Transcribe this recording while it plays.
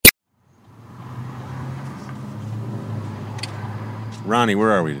Ronnie,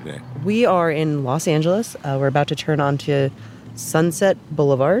 where are we today? We are in Los Angeles. We're about to turn onto Sunset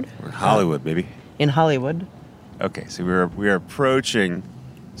Boulevard. We're in Hollywood, baby. In Hollywood. Okay, so we are approaching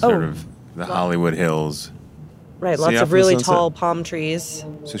sort of the Hollywood Hills. Right, See lots off of the really sunset? tall palm trees.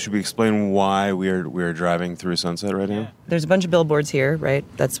 So should we explain why we are driving through Sunset right now? There's a bunch of billboards here, right?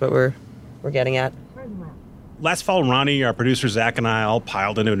 That's what we're getting at. Last fall, Ronnie, our producer Zach, and I all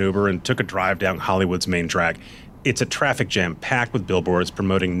piled into an Uber and took a drive down Hollywood's main drag. It's a traffic jam packed with billboards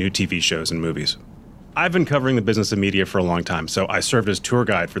promoting new TV shows and movies. I've been covering the business of media for a long time, so I served as tour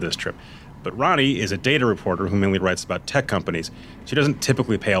guide for this trip. But Ronnie is a data reporter who mainly writes about tech companies. She doesn't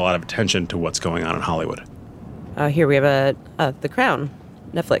typically pay a lot of attention to what's going on in Hollywood. Here we have The Crown,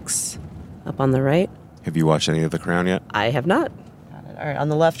 Netflix, up on the right. Have you watched any of The Crown yet? I have not. All right, on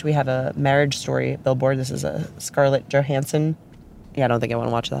the left, we have a Marriage Story billboard. This is a Scarlett Johansson. Yeah, I don't think I want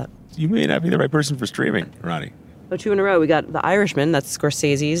to watch that. You may not be the right person for streaming, Ronnie. Oh, two in a row. We got The Irishman. That's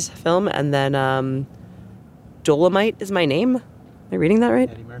Scorsese's film. And then Dolomite Is My Name. Am I reading that right?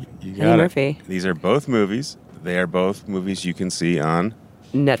 You got Eddie it. Murphy. These are both movies. They are both movies you can see on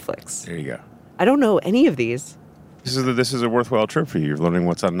Netflix. There you go. I don't know any of these. This is a worthwhile trip for you. You're learning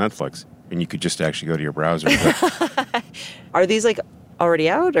what's on Netflix. And you could just actually go to your browser. But Are these like already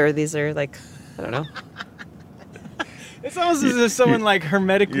out, or these are like, I don't know. It's almost as if someone like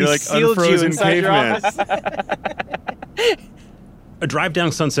hermetically you're like sealed you unfrozen inside your caveman. office. A drive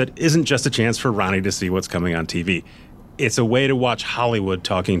down Sunset isn't just a chance for Ronnie to see what's coming on TV. It's a way to watch Hollywood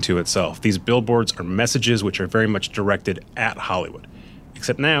talking to itself. These billboards are messages which are very much directed at Hollywood.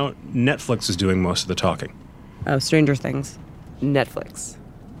 Except now, Netflix is doing most of the talking. Oh, Stranger Things. Netflix.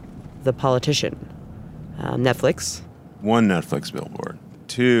 The Politician. Netflix. 1 Netflix billboard,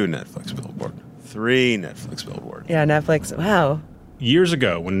 2 Netflix billboard, 3 Netflix billboard. Yeah, Netflix. Wow. Years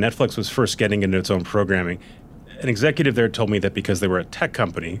ago, when Netflix was first getting into its own programming, an executive there told me that because they were a tech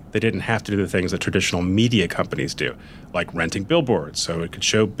company, they didn't have to do the things that traditional media companies do, like renting billboards so it could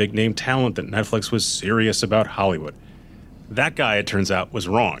show big-name talent that Netflix was serious about Hollywood. That guy, it turns out, was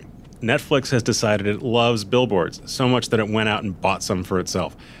wrong. Netflix has decided it loves billboards, so much that it went out and bought some for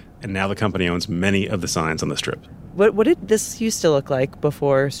itself. And now the company owns many of the signs on the strip. What did this used to look like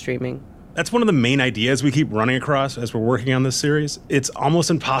before streaming? That's one of the main ideas we keep running across as we're working on this series. It's almost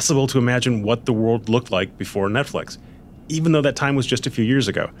impossible to imagine what the world looked like before Netflix, even though that time was just a few years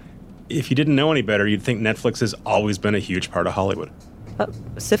ago. If you didn't know any better, you'd think Netflix has always been a huge part of Hollywood.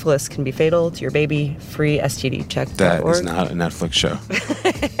 Syphilis can be fatal to your baby. Free STD check. That is not a Netflix show.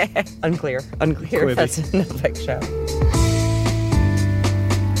 Unclear if that's a Netflix show.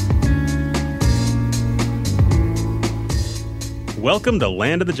 Welcome to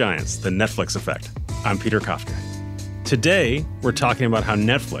Land of the Giants, the Netflix effect. I'm Peter Kafka. Today, we're talking about how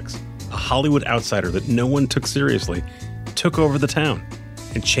Netflix, a Hollywood outsider that no one took seriously, took over the town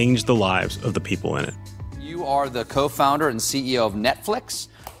and changed the lives of the people in it. You are the co-founder and CEO of Netflix.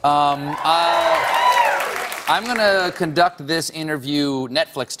 I'm going to conduct this interview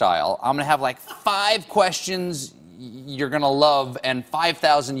Netflix style. I'm going to have like 5 questions you're going to love and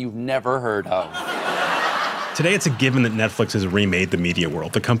 5,000 you've never heard of. Today, it's a given that Netflix has remade the media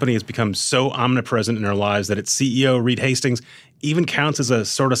world. The company has become so omnipresent in our lives that its CEO, Reed Hastings, even counts as a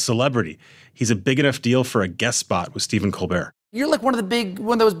sort of celebrity. He's a big enough deal for a guest spot with Stephen Colbert. You're like one of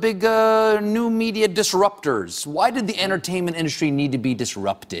those big new media disruptors. Why did the entertainment industry need to be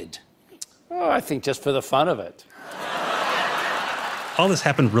disrupted? Oh, I think just for the fun of it. All this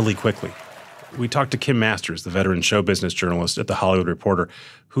happened really quickly. We talked to Kim Masters, the veteran show business journalist at The Hollywood Reporter,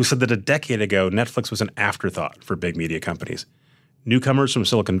 who said that a decade ago, Netflix was an afterthought for big media companies. Newcomers from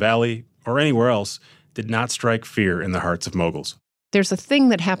Silicon Valley or anywhere else did not strike fear in the hearts of moguls. There's a thing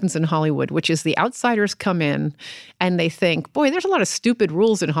that happens in Hollywood, which is the outsiders come in and they think, boy, there's a lot of stupid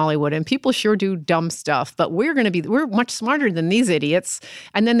rules in Hollywood and people sure do dumb stuff, but we're much smarter than these idiots.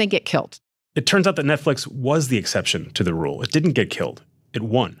 And then they get killed. It turns out that Netflix was the exception to the rule. It didn't get killed. It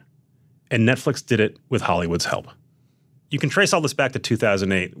won. And Netflix did it with Hollywood's help. You can trace all this back to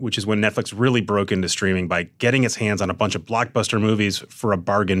 2008, which is when Netflix really broke into streaming by getting its hands on a bunch of blockbuster movies for a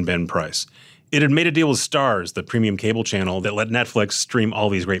bargain bin price. It had made a deal with Starz, the premium cable channel that let Netflix stream all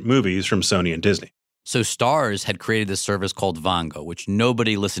these great movies from Sony and Disney. So Starz had created this service called Vongo, which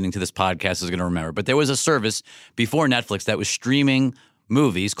nobody listening to this podcast is going to remember. But there was a service before Netflix that was streaming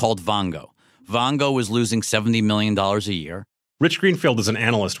movies called Vongo. Vongo was losing $70 million a year. Rich Greenfield is an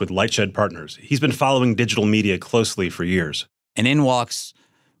analyst with Lightshed Partners. He's been following digital media closely for years. And in walks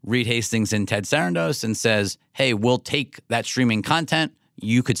Reed Hastings and Ted Sarandos and says, hey, we'll take that streaming content.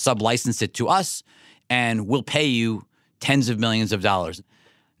 You could sub-license it to us, and we'll pay you tens of millions of dollars.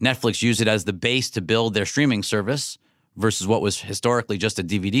 Netflix used it as the base to build their streaming service. versus what was historically just a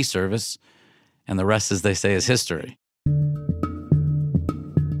DVD service. And the rest, as they say, is history.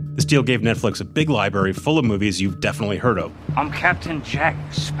 This deal gave Netflix a big library full of movies you've definitely heard of. I'm Captain Jack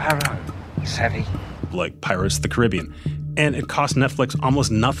Sparrow. Savvy? Like Pirates of the Caribbean. And it cost Netflix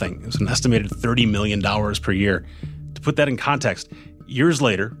almost nothing. It was an estimated $30 million per year. To put that in context, years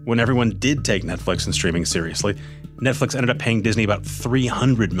later, when everyone did take Netflix and streaming seriously, Netflix ended up paying Disney about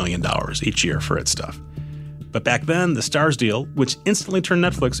 $300 million each year for its stuff. But back then, the Starz deal, which instantly turned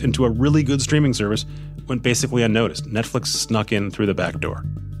Netflix into a really good streaming service, went basically unnoticed. Netflix snuck in through the back door.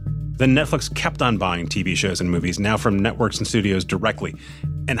 Then Netflix kept on buying TV shows and movies, now from networks and studios directly.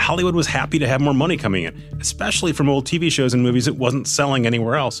 And Hollywood was happy to have more money coming in, especially from old TV shows and movies it wasn't selling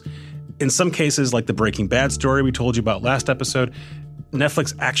anywhere else. In some cases, like the Breaking Bad story we told you about last episode,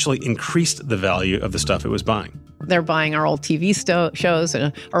 Netflix actually increased the value of the stuff it was buying. They're buying our old TV shows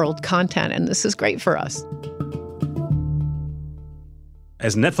and our old content, and this is great for us.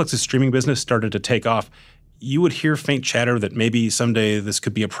 As Netflix's streaming business started to take off, you would hear faint chatter that maybe someday this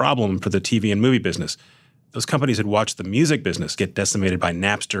could be a problem for the TV and movie business. Those companies had watched the music business get decimated by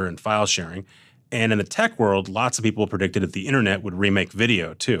Napster and file sharing. And in the tech world, lots of people predicted that the internet would remake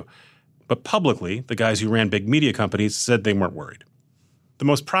video, too. But publicly, the guys who ran big media companies said they weren't worried. The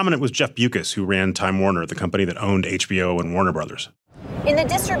most prominent was Jeff Bewkes, who ran Time Warner, the company that owned HBO and Warner Brothers. In the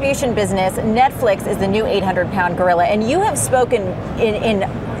distribution business, Netflix is the new 800-pound gorilla, and you have spoken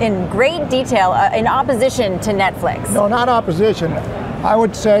in great detail in opposition to Netflix. No, not opposition. I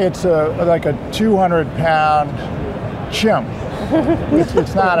would say it's like a 200-pound chimp.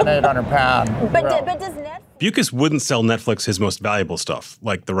 It's not an 800-pound. But does Netflix? Bewkes wouldn't sell Netflix his most valuable stuff,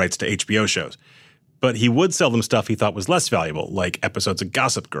 like the rights to HBO shows. But he would sell them stuff he thought was less valuable, like episodes of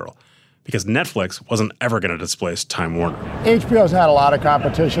Gossip Girl, because Netflix wasn't ever going to displace Time Warner. HBO's had a lot of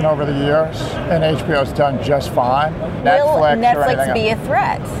competition over the years, and HBO's done just fine. Will Netflix be a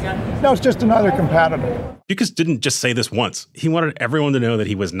threat? No, it's just another competitor. Bewkes didn't just say this once. He wanted everyone to know that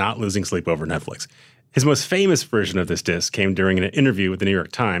he was not losing sleep over Netflix. His most famous version of this diss came during an interview with the New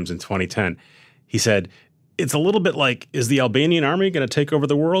York Times in 2010. He said, "It's a little bit like, is the Albanian army going to take over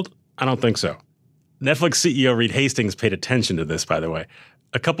the world? I don't think so." Netflix CEO Reed Hastings paid attention to this, by the way.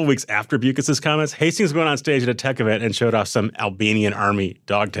 A couple weeks after Bewkes' comments, Hastings went on stage at a tech event and showed off some Albanian army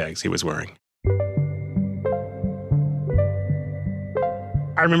dog tags he was wearing.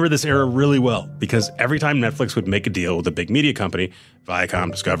 I remember this era really well because every time Netflix would make a deal with a big media company, Viacom,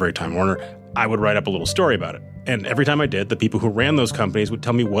 Discovery, Time Warner, I would write up a little story about it. And every time I did, the people who ran those companies would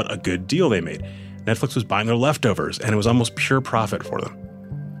tell me what a good deal they made. Netflix was buying their leftovers, and it was almost pure profit for them.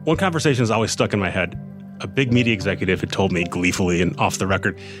 One conversation has always stuck in my head. A big media executive had told me gleefully and off the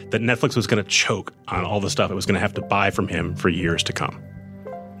record that Netflix was going to choke on all the stuff it was going to have to buy from him for years to come.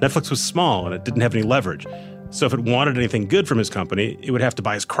 Netflix was small and it didn't have any leverage. So if it wanted anything good from his company, it would have to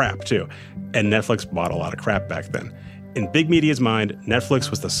buy his crap too. And Netflix bought a lot of crap back then. In big media's mind, Netflix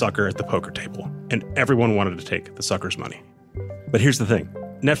was the sucker at the poker table, and everyone wanted to take the sucker's money. But here's the thing.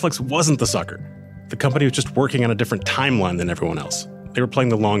 Netflix wasn't the sucker. The company was just working on a different timeline than everyone else. They were playing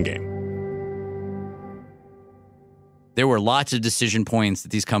the long game. There were lots of decision points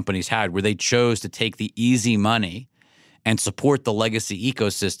that these companies had where they chose to take the easy money and support the legacy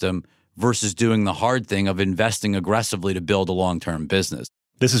ecosystem versus doing the hard thing of investing aggressively to build a long-term business.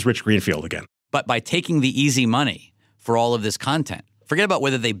 This is Rich Greenfield again. But by taking the easy money for all of this content, forget about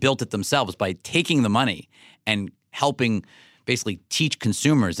whether they built it themselves, by taking the money and helping basically teach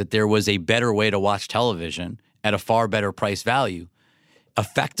consumers that there was a better way to watch television at a far better price value,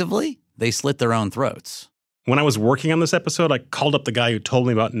 effectively, they slit their own throats. When I was working on this episode, I called up the guy who told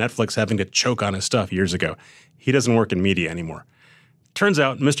me about Netflix having to choke on his stuff years ago. He doesn't work in media anymore. Turns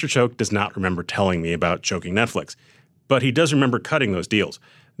out Mr. Choke does not remember telling me about choking Netflix, but he does remember cutting those deals.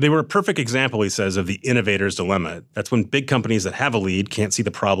 They were a perfect example, he says, of the innovator's dilemma. That's when big companies that have a lead can't see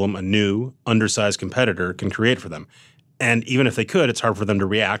the problem a new, undersized competitor can create for them. And even if they could, it's hard for them to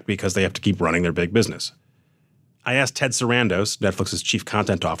react because they have to keep running their big business. I asked Ted Sarandos, Netflix's chief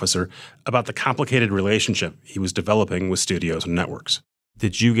content officer, about the complicated relationship he was developing with studios and networks.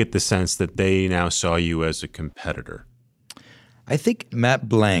 Did you get the sense that they now saw you as a competitor? I think Matt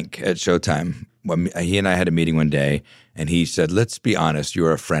Blank at Showtime, he and I had a meeting one day, and he said, let's be honest,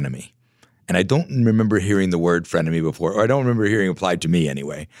 you're a frenemy. And I don't remember hearing the word frenemy before, or I don't remember hearing it applied to me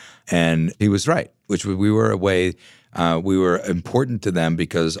anyway. And he was right, which we were a way, we were important to them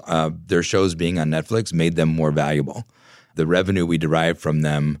because their shows being on Netflix made them more valuable. The revenue we derived from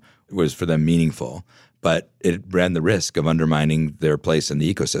them was for them meaningful, but it ran the risk of undermining their place in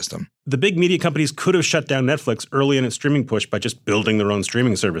the ecosystem. The big media companies could have shut down Netflix early in its streaming push by just building their own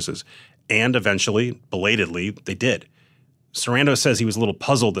streaming services. And eventually, belatedly, they did. Sarando says he was a little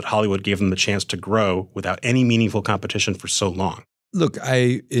puzzled that Hollywood gave them the chance to grow without any meaningful competition for so long. Look,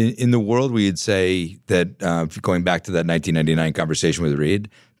 in the world, we'd say that going back to that 1999 conversation with Reed,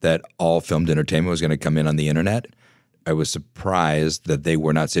 that all filmed entertainment was going to come in on the internet. I was surprised that they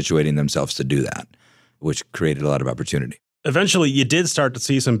were not situating themselves to do that, which created a lot of opportunity. Eventually, you did start to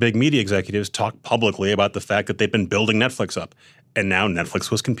see some big media executives talk publicly about the fact that they've been building Netflix up, and now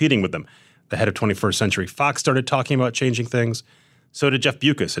Netflix was competing with them. The head of 21st Century Fox started talking about changing things. So did Jeff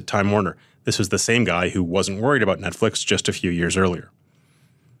Bewkes at Time Warner. This was the same guy who wasn't worried about Netflix just a few years earlier.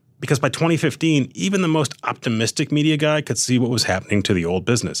 Because by 2015, even the most optimistic media guy could see what was happening to the old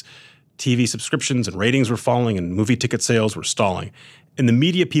business. TV subscriptions and ratings were falling, and movie ticket sales were stalling. And the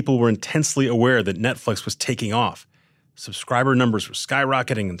media people were intensely aware that Netflix was taking off. Subscriber numbers were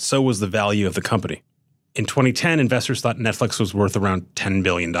skyrocketing, and so was the value of the company. In 2010, investors thought Netflix was worth around $10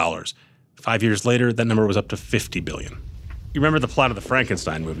 billion. 5 years later, that number was up to $50 billion. You remember the plot of the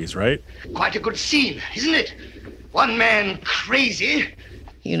Frankenstein movies, right? Quite a good scene, isn't it? One man crazy.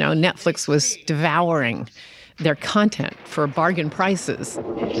 You know, Netflix was devouring their content for bargain prices.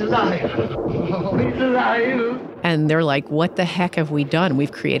 It's alive. Oh, it's alive. And they're like, what the heck have we done?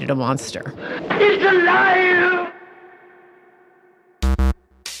 We've created a monster. It's alive.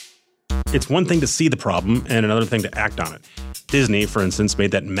 It's one thing to see the problem and another thing to act on it. Disney, for instance,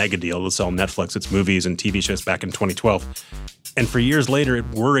 made that mega deal to sell Netflix its movies and TV shows back in 2012. And for years later, it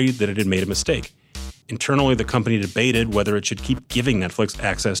worried that it had made a mistake. Internally, the company debated whether it should keep giving Netflix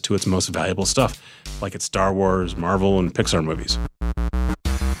access to its most valuable stuff, like its Star Wars, Marvel, and Pixar movies.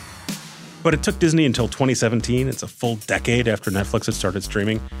 But it took Disney until 2017, it's a full decade after Netflix had started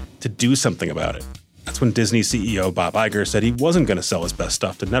streaming, to do something about it. That's when Disney CEO Bob Iger said he wasn't going to sell his best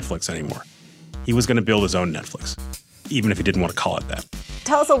stuff to Netflix anymore. He was going to build his own Netflix, even if he didn't want to call it that.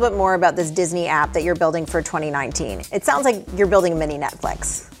 Tell us a little bit more about this Disney app that you're building for 2019. It sounds like you're building a mini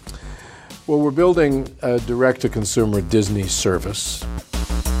Netflix. Well, we're building a direct-to-consumer Disney service.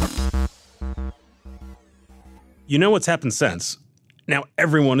 You know what's happened since. Now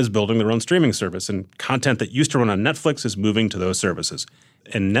everyone is building their own streaming service, and content that used to run on Netflix is moving to those services.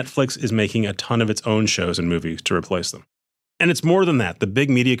 And Netflix is making a ton of its own shows and movies to replace them. And it's more than that. The big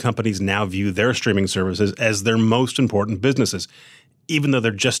media companies now view their streaming services as their most important businesses, even though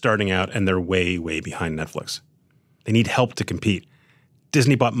they're just starting out and they're way, way behind Netflix. They need help to compete.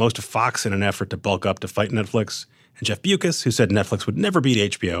 Disney bought most of Fox in an effort to bulk up to fight Netflix. And Jeff Bewkes, who said Netflix would never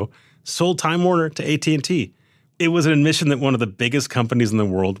beat HBO, sold Time Warner to AT&T. It was an admission that one of the biggest companies in the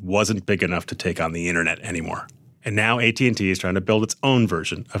world wasn't big enough to take on the internet anymore. And now AT&T is trying to build its own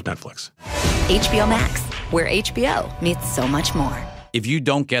version of Netflix. HBO Max, where HBO meets so much more. If you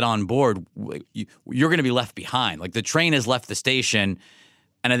don't get on board, you're going to be left behind. Like, the train has left the station,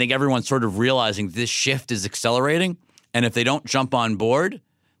 and I think everyone's sort of realizing this shift is accelerating. And if they don't jump on board,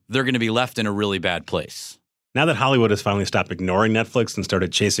 they're going to be left in a really bad place. Now that Hollywood has finally stopped ignoring Netflix and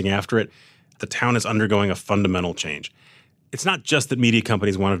started chasing after it, the town is undergoing a fundamental change. It's not just that media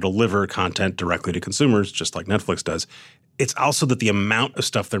companies want to deliver content directly to consumers, just like Netflix does. It's also that the amount of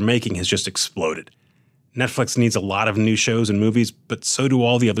stuff they're making has just exploded. Netflix needs a lot of new shows and movies, but so do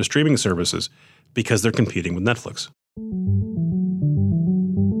all the other streaming services, because they're competing with Netflix.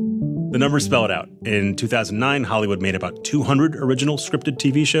 The numbers spell it out. In 2009, Hollywood made about 200 original scripted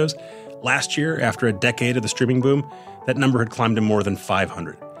TV shows. Last year, after a decade of the streaming boom, that number had climbed to more than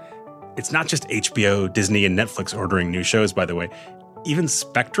 500. It's not just HBO, Disney, and Netflix ordering new shows, by the way. Even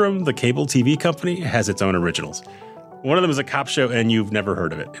Spectrum, the cable TV company, has its own originals. One of them is a cop show, and you've never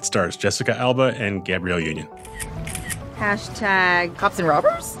heard of it. It stars Jessica Alba and Gabrielle Union. Hashtag cops and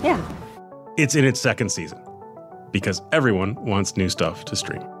robbers? Yeah. It's in its second season, because everyone wants new stuff to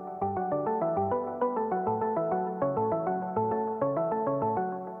stream.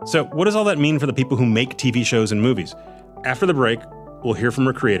 So what does all that mean for the people who make TV shows and movies? After the break, we'll hear from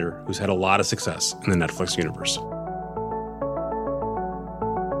a creator who's had a lot of success in the Netflix universe.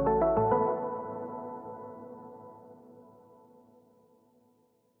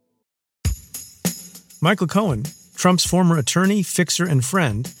 Michael Cohen, Trump's former attorney, fixer, and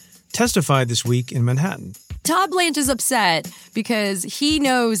friend, testified this week in Manhattan. Todd Blanche is upset because he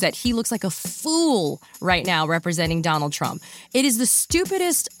knows that he looks like a fool right now representing Donald Trump. It is the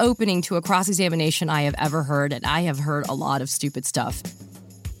stupidest opening to a cross-examination I have ever heard, and I have heard a lot of stupid stuff.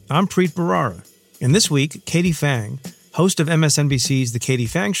 I'm Preet Bharara, and this week, Katie Phang, host of MSNBC's The Katie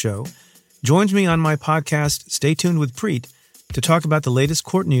Phang Show, joins me on my podcast, Stay Tuned with Preet, to talk about the latest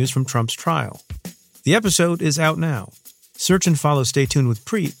court news from Trump's trial. The episode is out now. Search and follow Stay Tuned with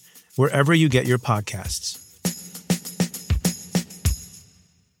Preet wherever you get your podcasts.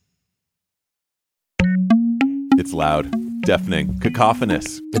 It's loud, Deafening.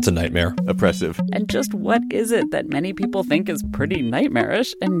 Cacophonous. It's a nightmare. Oppressive. And just what is it that many people think is pretty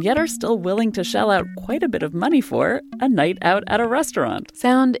nightmarish and yet are still willing to shell out quite a bit of money for a night out at a restaurant?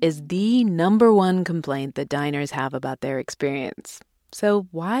 Sound is the number one complaint that diners have about their experience. So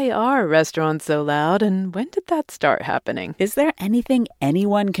why are restaurants so loud, and when did that start happening? Is there anything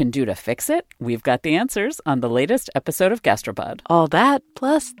anyone can do to fix it? We've got the answers on the latest episode of Gastropod. All that,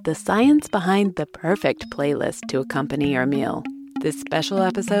 plus the science behind the perfect playlist to accompany your meal. This special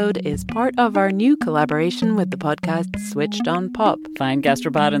episode is part of our new collaboration with the podcast Switched on Pop. Find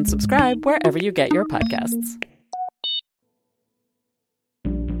Gastropod and subscribe wherever you get your podcasts.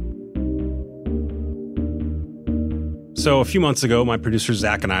 So a few months ago, my producer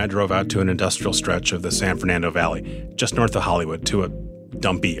Zach and I drove out to an industrial stretch of the San Fernando Valley, just north of Hollywood, to a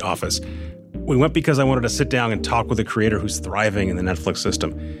dumpy office. We went because I wanted to sit down and talk with a creator who's thriving in the Netflix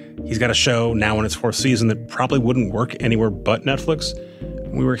system. He's got a show now in its 4th season that probably wouldn't work anywhere but Netflix.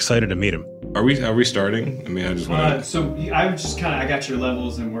 We were excited to meet him. Are we starting? I mean, I just want to... So I'm just I got your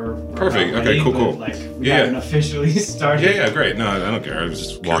levels and we're perfect. Ready, okay, cool. Like, we haven't officially started. Yeah, great. No, I don't care. I was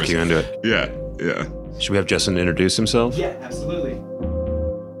just walk you into it. Yeah. Should we have Justin introduce himself? Yeah, absolutely.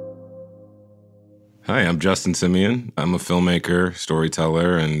 Hi, I'm Justin Simeon. I'm a filmmaker,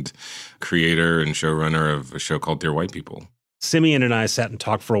 storyteller, and creator and showrunner of a show called Dear White People. Simeon and I sat and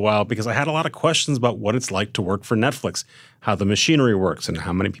talked for a while because I had a lot of questions about what it's like to work for Netflix, how the machinery works, and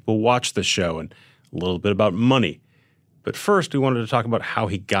how many people watch the show, and a little bit about money. But first, we wanted to talk about how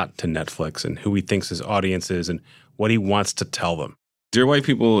he got to Netflix and who he thinks his audience is and what he wants to tell them. Dear White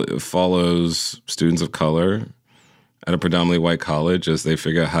People follows students of color at a predominantly white college as they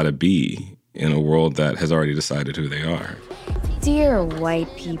figure out how to be in a world that has already decided who they are. Dear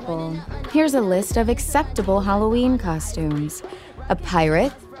white people, here's a list of acceptable Halloween costumes. A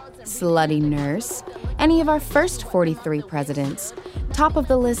pirate, slutty nurse, any of our first 43 presidents. Top of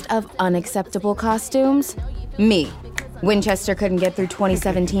the list of unacceptable costumes, me. Winchester couldn't get through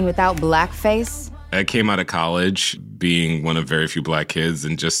 2017 without blackface. I came out of college being one of very few black kids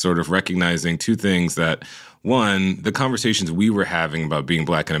and just sort of recognizing two things that, one, the conversations we were having about being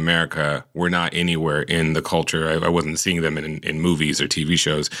black in America were not anywhere in the culture. I wasn't seeing them in movies or TV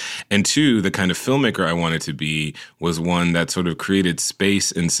shows. And two, the kind of filmmaker I wanted to be was one that sort of created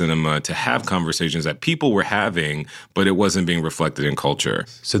space in cinema to have conversations that people were having, but it wasn't being reflected in culture.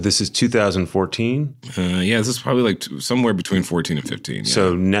 So this is 2014? Yeah, this is probably like somewhere between 14 and 15. Yeah.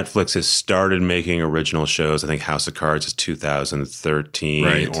 So Netflix has started making original shows. I think House of Cards is 2013.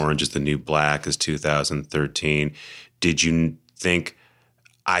 Right. Orange is the New Black is 2013. Did you think,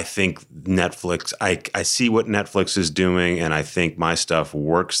 I think Netflix, I see what Netflix is doing and I think my stuff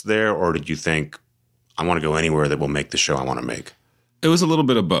works there? Or did you think, I want to go anywhere that will make the show I want to make? It was a little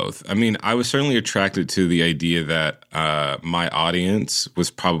bit of both. I mean, I was certainly attracted to the idea that my audience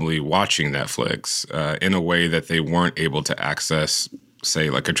was probably watching Netflix in a way that they weren't able to access, say,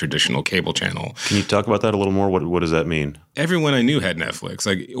 like a traditional cable channel. Can you talk about that a little more? What does that mean? Everyone I knew had Netflix,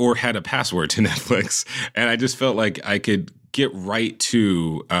 or had a password to Netflix. And I just felt like I could get right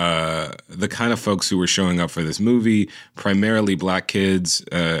to the kind of folks who were showing up for this movie, primarily black kids,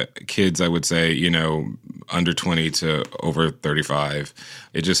 I would say, under 20 to over 35.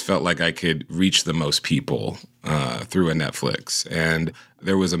 It just felt like I could reach the most people through a Netflix. And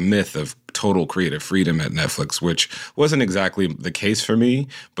there was a myth of total creative freedom at Netflix, which wasn't exactly the case for me,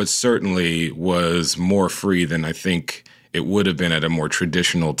 but certainly was more free than I think it would have been at a more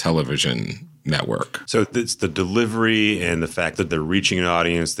traditional television network. So it's the delivery and the fact that they're reaching an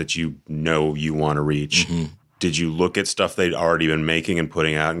audience that you want to reach. Mm-hmm. Did you look at stuff they'd already been making and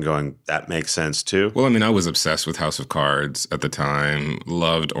putting out and going, that makes sense too? Well, I mean, I was obsessed with House of Cards at the time,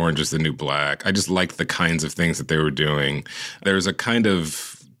 loved Orange is the New Black. I just liked the kinds of things that they were doing. There was a kind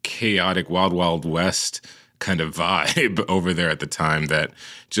of chaotic Wild Wild West kind of vibe over there at the time that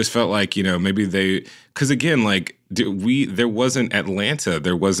just felt like, maybe because again, like there wasn't Atlanta,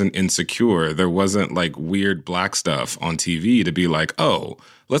 there wasn't Insecure, there wasn't like weird black stuff on TV to be like, oh,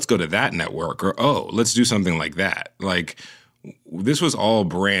 let's go to that network, or oh, let's do something like that. Like this was all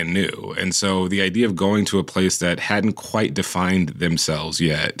brand new. And so the idea of going to a place that hadn't quite defined themselves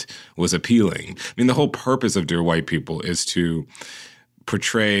yet was appealing. I mean, the whole purpose of Dear White People is to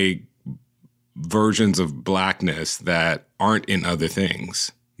portray versions of blackness that aren't in other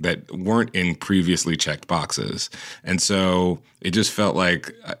things, that weren't in previously checked boxes. And so it just felt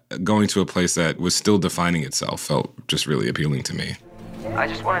like going to a place that was still defining itself felt just really appealing to me. I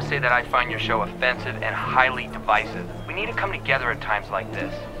just want to say that I find your show offensive and highly divisive. We need to come together at times like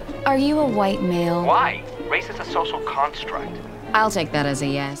this. Are you a white male? Why? Race is a social construct. I'll take that as a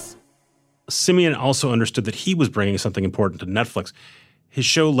yes. Simeon also understood that he was bringing something important to Netflix. His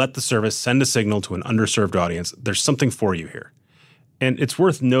show let the service send a signal to an underserved audience. There's something for you here. And it's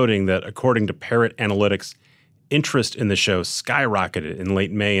worth noting that according to Parrot Analytics, interest in the show skyrocketed in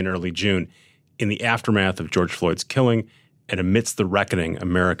late May and early June in the aftermath of George Floyd's killing and amidst the reckoning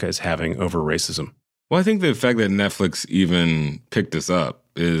America is having over racism. Well, I think the fact that Netflix even picked this up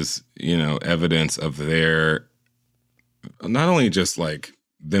is, evidence of their, not only just like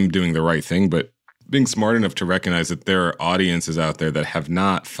them doing the right thing, but being smart enough to recognize that there are audiences out there that have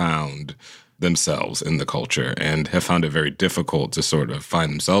not found themselves in the culture and have found it very difficult to sort of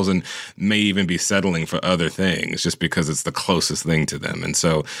find themselves and may even be settling for other things just because it's the closest thing to them. And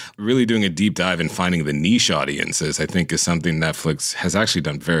so really doing a deep dive and finding the niche audiences, I think, is something Netflix has actually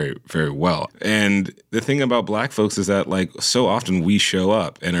done very, very well. And the thing about Black folks is that, like, so often we show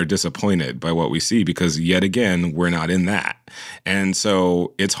up and are disappointed by what we see because, yet again, we're not in that. And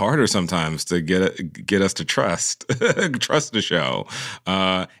so it's harder sometimes to get us to trust the show.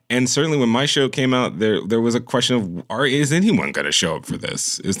 And certainly when my show came out, there was a question of, is anyone going to show up for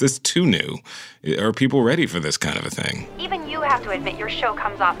this? Is this too new? Are people ready for this kind of a thing? Even you have to admit your show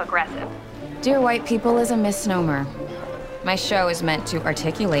comes off aggressive. Dear White People is a misnomer. My show is meant to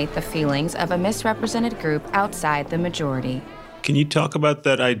articulate the feelings of a misrepresented group outside the majority. Can you talk about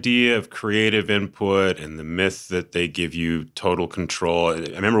that idea of creative input and the myth that they give you total control? I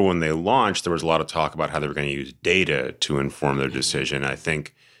remember when they launched, there was a lot of talk about how they were going to use data to inform their decision. I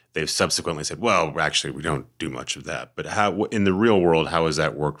think they've subsequently said, well, actually, we don't do much of that. But how, in the real world, how has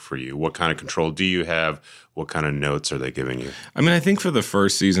that worked for you? What kind of control do you have? What kind of notes are they giving you? I mean, I think for the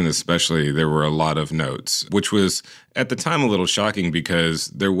first season especially, there were a lot of notes, which was at the time a little shocking because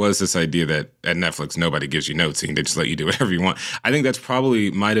there was this idea that at Netflix, nobody gives you notes and they just let you do whatever you want. I think that's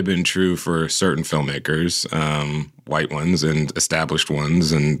probably might have been true for certain filmmakers, white ones and established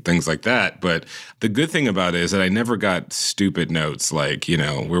ones and things like that. But the good thing about it is that I never got stupid notes like,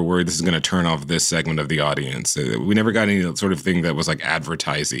 we're worried this is going to turn off this segment of the audience. We never got any sort of thing that was like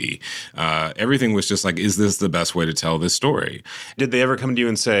advertising. Everything was just like, is this the best way to tell this story? Did they ever come to you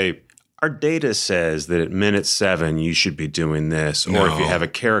and say, our data says that at minute 7, you should be doing this. Or if you have a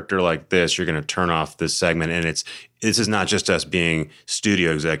character like this, you're going to turn off this segment. And this is not just us being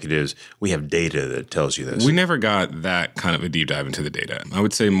studio executives. We have data that tells you this. We never got that kind of a deep dive into the data. I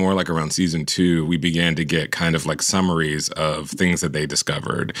would say more like around season 2, we began to get kind of like summaries of things that they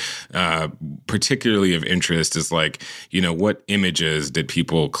discovered. Particularly of interest is like, what images did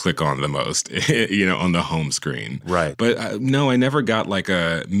people click on the most, on the home screen. Right. But no, I never got like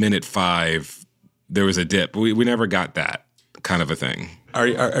a minute 5, there was a dip. We never got that kind of a thing.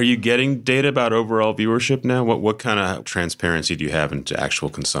 Are you getting data about overall viewership now? What kind of transparency do you have into actual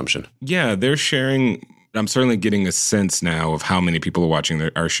consumption? Yeah, they're sharing. I'm certainly getting a sense now of how many people are watching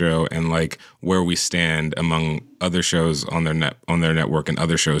our show and like where we stand among other shows on their network and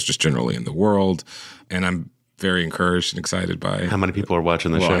other shows just generally in the world. And I'm very encouraged and excited by how many people are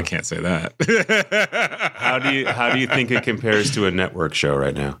watching the show. I can't say that. How do you think it compares to a network show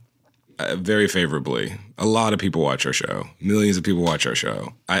right now? Very favorably. A lot of people watch our show. Millions of people watch our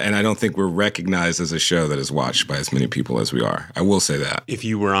show. And I don't think we're recognized as a show that is watched by as many people as we are. I will say that. If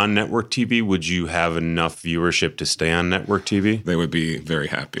you were on network TV, would you have enough viewership to stay on network TV? They would be very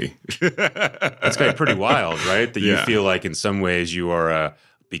happy. That's kind of pretty wild, right? That you feel like in some ways you are,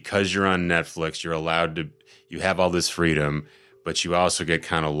 because you're on Netflix, you're allowed to, you have all this freedom, but you also get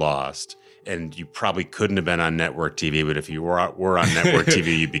kind of lost. And you probably couldn't have been on network TV, but if you were on network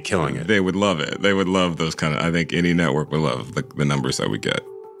TV, you'd be killing it. They would love it. They would love those kind of, I think any network would love the numbers that we get.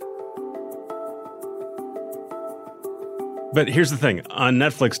 But here's the thing. On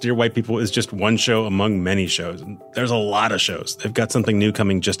Netflix, Dear White People is just one show among many shows. And there's a lot of shows. They've got something new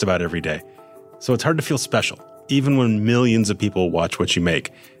coming just about every day. So it's hard to feel special, even when millions of people watch what you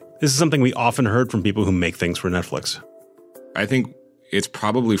make. This is something we often heard from people who make things for Netflix. I think it's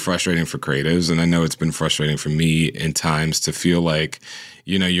probably frustrating for creatives, and I know it's been frustrating for me in times to feel like,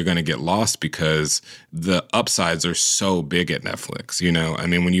 you're going to get lost because the upsides are so big at Netflix. I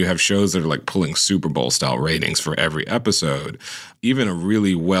mean, when you have shows that are like pulling Super Bowl style ratings for every episode, even a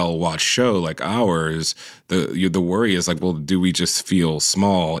really well-watched show like ours, the worry is like, well, do we just feel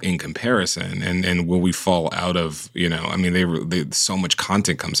small in comparison? And will we fall out of, I mean, so much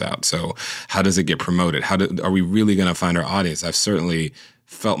content comes out. So how does it get promoted? Are we really going to find our audience? I've certainly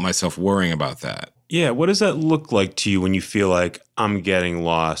felt myself worrying about that. Yeah, what does that look like to you when you feel like I'm getting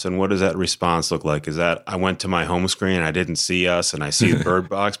lost? And what does that response look like? Is that I went to my home screen, I didn't see us, and I see Bird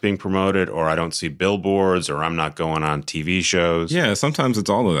Box being promoted, or I don't see billboards, or I'm not going on TV shows? Yeah, sometimes it's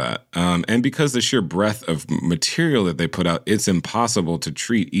all of that. And because the sheer breadth of material that they put out, it's impossible to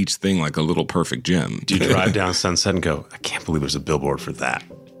treat each thing like a little perfect gem. Do you drive down Sunset and go, I can't believe there's a billboard for that?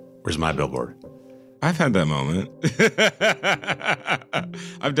 Where's my billboard? I've had that moment.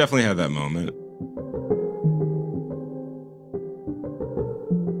 I've definitely had that moment.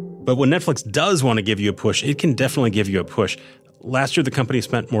 But when Netflix does want to give you a push, it can definitely give you a push. Last year, the company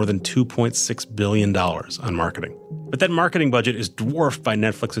spent more than $2.6 billion on marketing. But that marketing budget is dwarfed by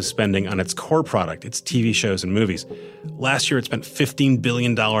Netflix's spending on its core product, its TV shows and movies. Last year, it spent $15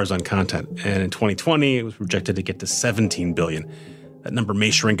 billion on content, and in 2020, it was projected to get to $17 billion. That number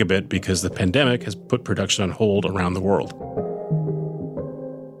may shrink a bit because the pandemic has put production on hold around the world.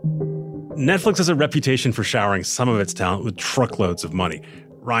 Netflix has a reputation for showering some of its talent with truckloads of money.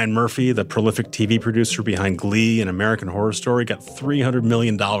 Ryan Murphy, the prolific TV producer behind Glee and American Horror Story, got $300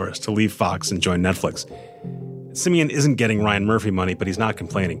 million to leave Fox and join Netflix. Simeon isn't getting Ryan Murphy money, but he's not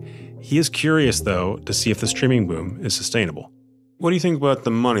complaining. He is curious, though, to see if the streaming boom is sustainable. What do you think about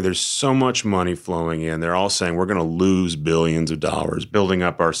the money? There's so much money flowing in. They're all saying we're going to lose billions of dollars building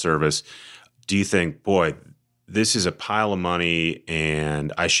up our service. Do you think, boy, this is a pile of money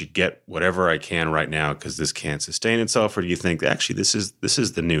and I should get whatever I can right now because this can't sustain itself? Or do you think actually this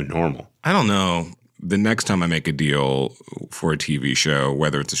is the new normal? I don't know. The next time I make a deal for a TV show,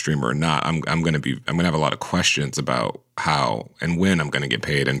 whether it's a streamer or not, I'm going to have a lot of questions about how and when I'm going to get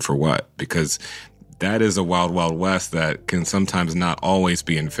paid and for what, because that is a wild, wild west that can sometimes not always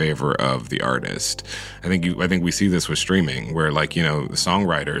be in favor of the artist. I think we see this with streaming, where the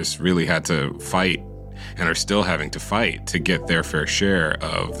songwriters really had to fight and are still having to fight to get their fair share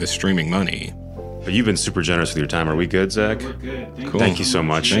of the streaming money. But you've been super generous with your time. Are we good, Zach? We're good. Cool. Thank you so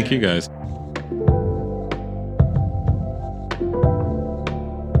much. Thank you, guys.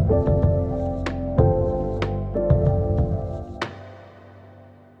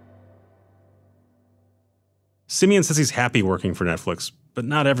 Simeon says he's happy working for Netflix, but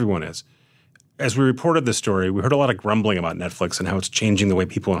not everyone is. As we reported this story, we heard a lot of grumbling about Netflix and how it's changing the way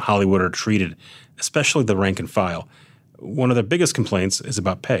people in Hollywood are treated, especially the rank and file. One of the biggest complaints is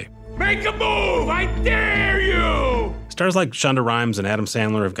about pay. Make a move! I dare you! Stars like Shonda Rhimes and Adam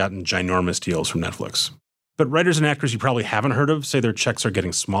Sandler have gotten ginormous deals from Netflix. But writers and actors you probably haven't heard of say their checks are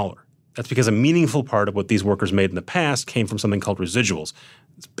getting smaller. That's because a meaningful part of what these workers made in the past came from something called residuals.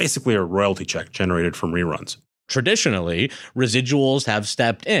 It's basically a royalty check generated from reruns. Traditionally, residuals have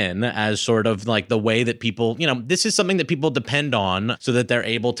stepped in as sort of like the way that people, this is something that people depend on so that they're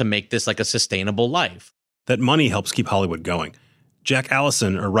able to make this like a sustainable life. That money helps keep Hollywood going. Jack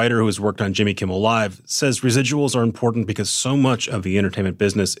Allison, a writer who has worked on Jimmy Kimmel Live, says residuals are important because so much of the entertainment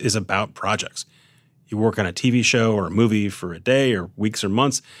business is about projects. You work on a TV show or a movie for a day or weeks or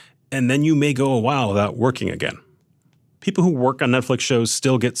months, and then you may go a while without working again. People who work on Netflix shows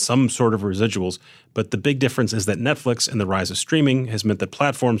still get some sort of residuals, but the big difference is that Netflix and the rise of streaming has meant that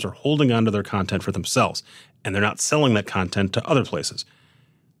platforms are holding onto their content for themselves, and they're not selling that content to other places.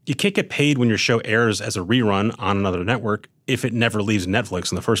 You can't get paid when your show airs as a rerun on another network if it never leaves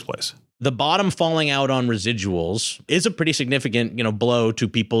Netflix in the first place. The bottom falling out on residuals is a pretty significant, blow to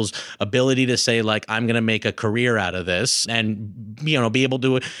people's ability to say, like, I'm going to make a career out of this and, be able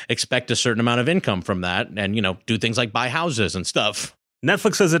to expect a certain amount of income from that and, do things like buy houses and stuff.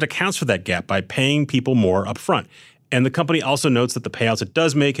 Netflix says it accounts for that gap by paying people more upfront. And the company also notes that the payouts it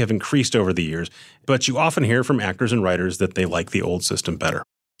does make have increased over the years, but you often hear from actors and writers that they like the old system better.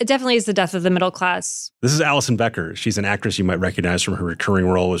 It definitely is the death of the middle class. This is Alison Becker. She's an actress you might recognize from her recurring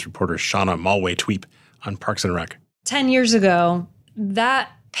role as reporter Shauna Malwae-Tweep on Parks and Rec. 10 years ago, that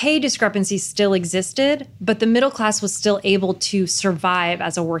pay discrepancy still existed, but the middle class was still able to survive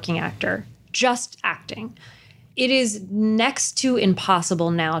as a working actor, just acting. It is next to impossible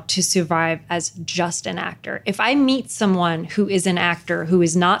now to survive as just an actor. If I meet someone who is an actor who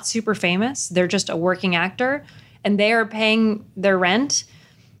is not super famous, they're just a working actor, and they are paying their rent,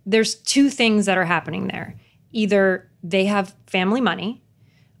 there's two things that are happening there. Either they have family money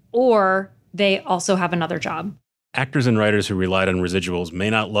or they also have another job. Actors and writers who relied on residuals may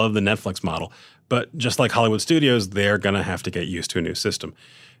not love the Netflix model, but just like Hollywood studios, they're going to have to get used to a new system.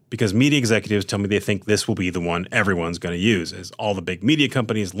 Because media executives tell me they think this will be the one everyone's going to use, as all the big media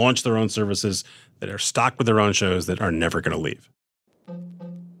companies launch their own services that are stocked with their own shows that are never going to leave.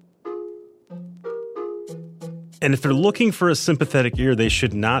 And if they're looking for a sympathetic ear, they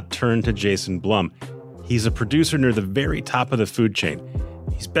should not turn to Jason Blum. He's a producer near the very top of the food chain.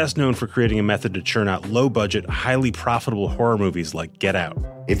 He He's best known for creating a method to churn out low-budget, highly profitable horror movies like Get Out.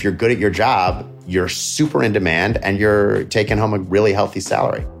 If you're good at your job, you're super in demand and you're taking home a really healthy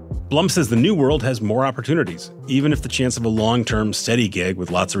salary. Blum says the new world has more opportunities, even if the chance of a long-term steady gig with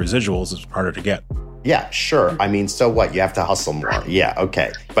lots of residuals is harder to get. Yeah, sure. I mean, so what? You have to hustle more. Yeah,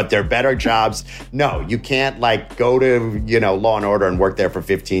 okay. But they're better jobs. No, you can't go to, Law and Order and work there for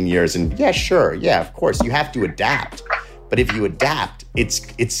 15 years. And yeah, sure. Yeah, of course. You have to adapt. But if you adapt,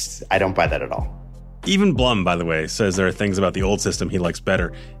 I don't buy that at all. Even Blum, by the way, says there are things about the old system he likes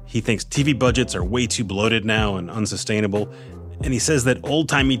better. He thinks TV budgets are way too bloated now and unsustainable. And he says that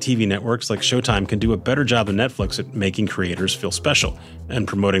old-timey TV networks like Showtime can do a better job than Netflix at making creators feel special and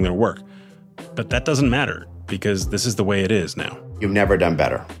promoting their work. But that doesn't matter, because this is the way it is now. You've never done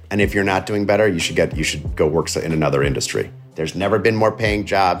better. And if you're not doing better, you should go work in another industry. There's never been more paying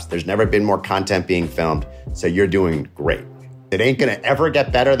jobs. There's never been more content being filmed. So you're doing great. It ain't going to ever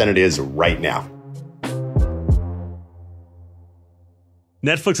get better than it is right now.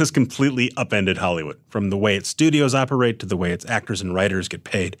 Netflix has completely upended Hollywood, from the way its studios operate to the way its actors and writers get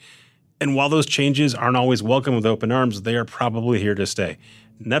paid. And while those changes aren't always welcome with open arms, they are probably here to stay.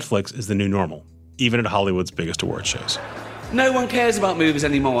 Netflix is the new normal, even at Hollywood's biggest award shows. No one cares about movies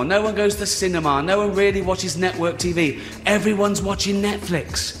anymore. No one goes to the cinema. No one really watches network TV. Everyone's watching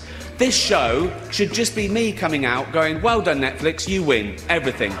Netflix. This show should just be me coming out going, well done, Netflix, you win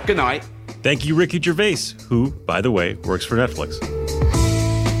everything. Good night. Thank you, Ricky Gervais, who, by the way, works for Netflix.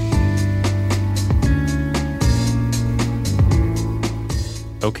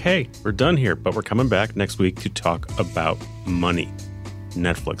 Okay, we're done here, but we're coming back next week to talk about money.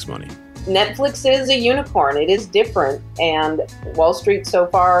 Netflix money. Netflix is a unicorn. It is different, and Wall Street so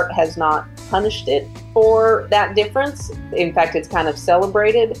far has not punished it for that difference. In fact, it's kind of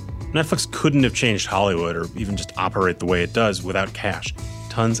celebrated. Netflix couldn't have changed Hollywood or even just operate the way it does without cash.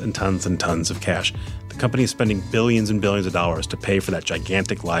 Tons and tons and tons of cash. The company is spending billions and billions of dollars to pay for that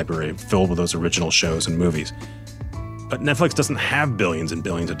gigantic library filled with those original shows and movies. But Netflix doesn't have billions and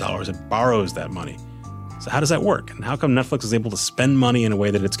billions of dollars. It borrows that money. So how does that work? And how come Netflix is able to spend money in a way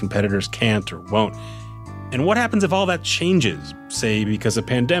that its competitors can't or won't? And what happens if all that changes, say because a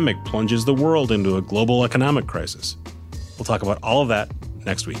pandemic plunges the world into a global economic crisis? We'll talk about all of that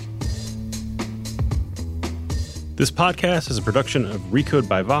next week. This podcast is a production of Recode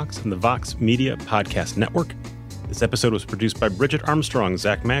by Vox and the Vox Media Podcast Network. This episode was produced by Bridget Armstrong,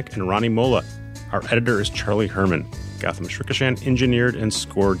 Zach Mack, and Ronnie Mola. Our editor is Charlie Herman. Gautam Srikishan engineered and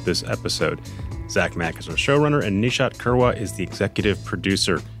scored this episode. Zach Mack is our showrunner, and Nishat Kurwa is the executive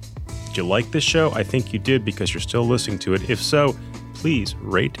producer. Did you like this show? I think you did, because you're still listening to it. If so, please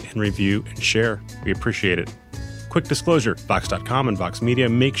rate and review and share. We appreciate it. Quick disclosure, Vox.com and Vox Media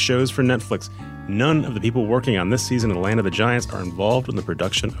make shows for Netflix. None of the people working on this season of The Land of the Giants are involved in the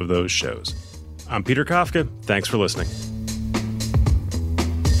production of those shows. I'm Peter Kafka. Thanks for listening.